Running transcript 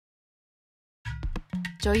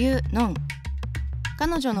女優のん。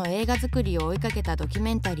彼女の映画作りを追いかけたドキュ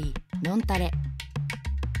メンタリーのんたれ。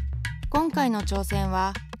今回の挑戦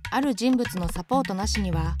はある人物のサポートなし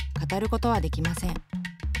には語ることはできません。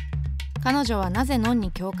彼女はなぜのん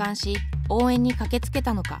に共感し応援に駆けつけ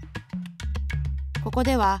たのか。ここ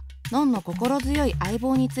ではのんの心強い相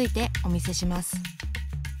棒についてお見せします。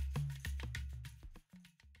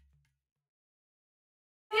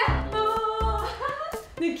やっと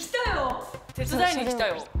ーね、来たよ。手伝いに来た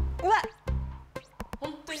よ。うわ、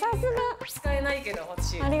本当にさすが使えないけど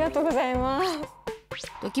私。ありがとうございます。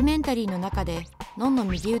ドキュメンタリーの中でのんの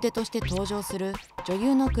右腕として登場する女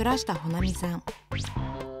優の倉下ほなみさん。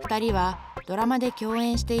2人はドラマで共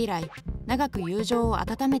演して以来長く友情を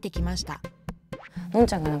温めてきました。のん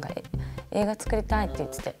ちゃんがなんか映画作りたいって言っ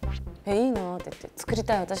てて「いいな」って言って「作り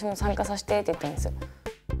たい、私も参加させて」って言ったんですよ。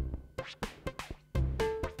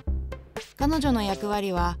彼女の役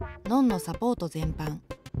割はのんのサポート全般。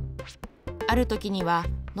ある時には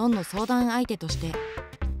のんの相談相手として、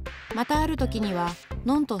またある時には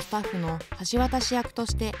のんとスタッフの橋渡し役と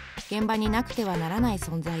して現場になくてはならない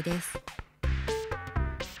存在です。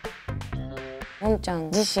のんちゃん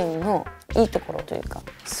自身のいいところというか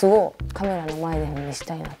素をカメラの前でも見せ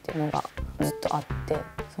たいなっていうのがずっとあって、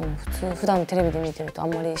普段テレビで見てるとあ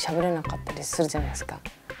んまり喋れなかったりするじゃないですか、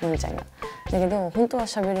のんちゃんが。だけど本当は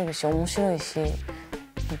喋れるし面白いし、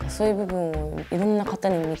なんかそういう部分をいろんな方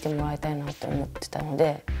に見てもらいたいなと思ってたの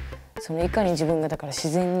で、いかに自分がだから自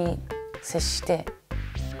然に接して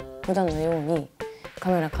普段のようにカ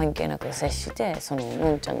メラ関係なく接して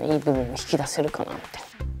のんちゃんのいい部分を引き出せるかなみたいな。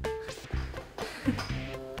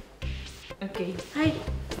は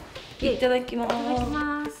い、いただきます。いただき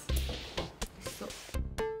ます。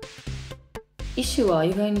意思は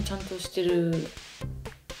意外にちゃんとしてる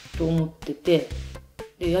と思ってて、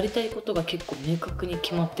でやりたいことが結構明確に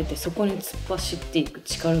決まってて、そこに突っ走っていく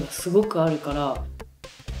力がすごくあるから、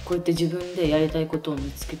こうやって自分でやりたいことを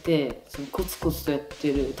見つけてコツコツとやっ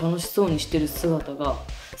てる、楽しそうにしてる姿が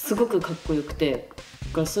すごくかっこよくて、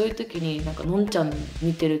だからそういう時になんかのんちゃん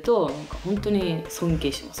見てるとなんか本当に尊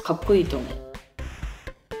敬します。かっこいいと思う。